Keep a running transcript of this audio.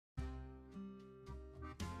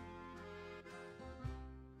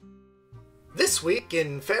This week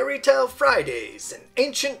in Fairytale Fridays, an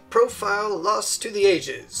ancient profile lost to the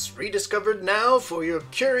ages, rediscovered now for your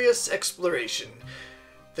curious exploration.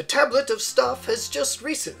 The tablet of stuff has just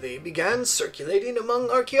recently begun circulating among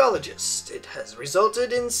archaeologists. It has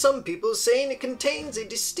resulted in some people saying it contains a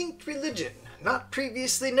distinct religion, not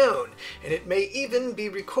previously known, and it may even be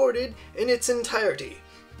recorded in its entirety.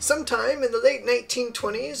 Sometime in the late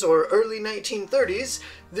 1920s or early 1930s,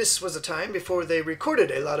 this was a time before they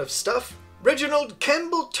recorded a lot of stuff, Reginald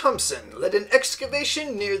Campbell Thompson led an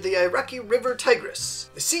excavation near the Iraqi River Tigris.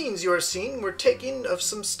 The scenes you are seeing were taken of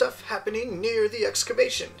some stuff happening near the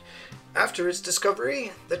excavation. After its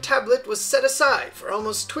discovery, the tablet was set aside for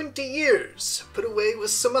almost 20 years, put away with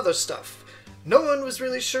some other stuff. No one was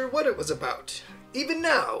really sure what it was about. Even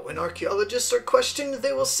now, when archaeologists are questioned,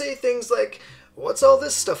 they will say things like, "What's all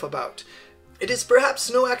this stuff about?" It is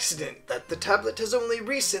perhaps no accident that the tablet has only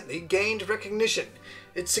recently gained recognition.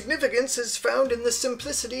 Its significance is found in the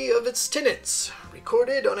simplicity of its tenets,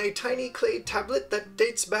 recorded on a tiny clay tablet that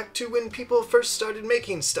dates back to when people first started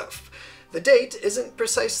making stuff. The date isn't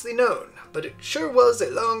precisely known, but it sure was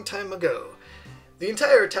a long time ago. The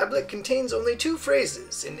entire tablet contains only two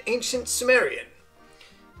phrases in ancient Sumerian.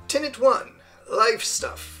 Tenet 1, life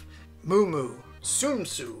stuff. Mumu,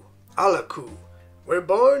 Sumsu, Alaku. We're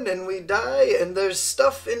born and we die and there's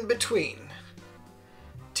stuff in between.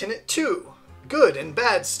 Tenet 2, good and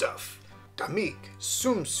bad stuff. Damik,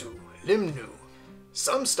 Sumsu, Limnu.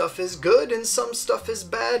 Some stuff is good and some stuff is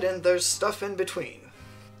bad and there's stuff in between.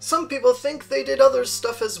 Some people think they did other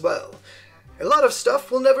stuff as well. A lot of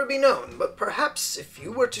stuff will never be known, but perhaps if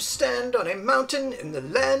you were to stand on a mountain in the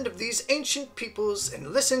land of these ancient peoples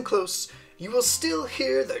and listen close, you will still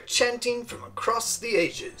hear their chanting from across the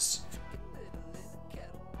ages.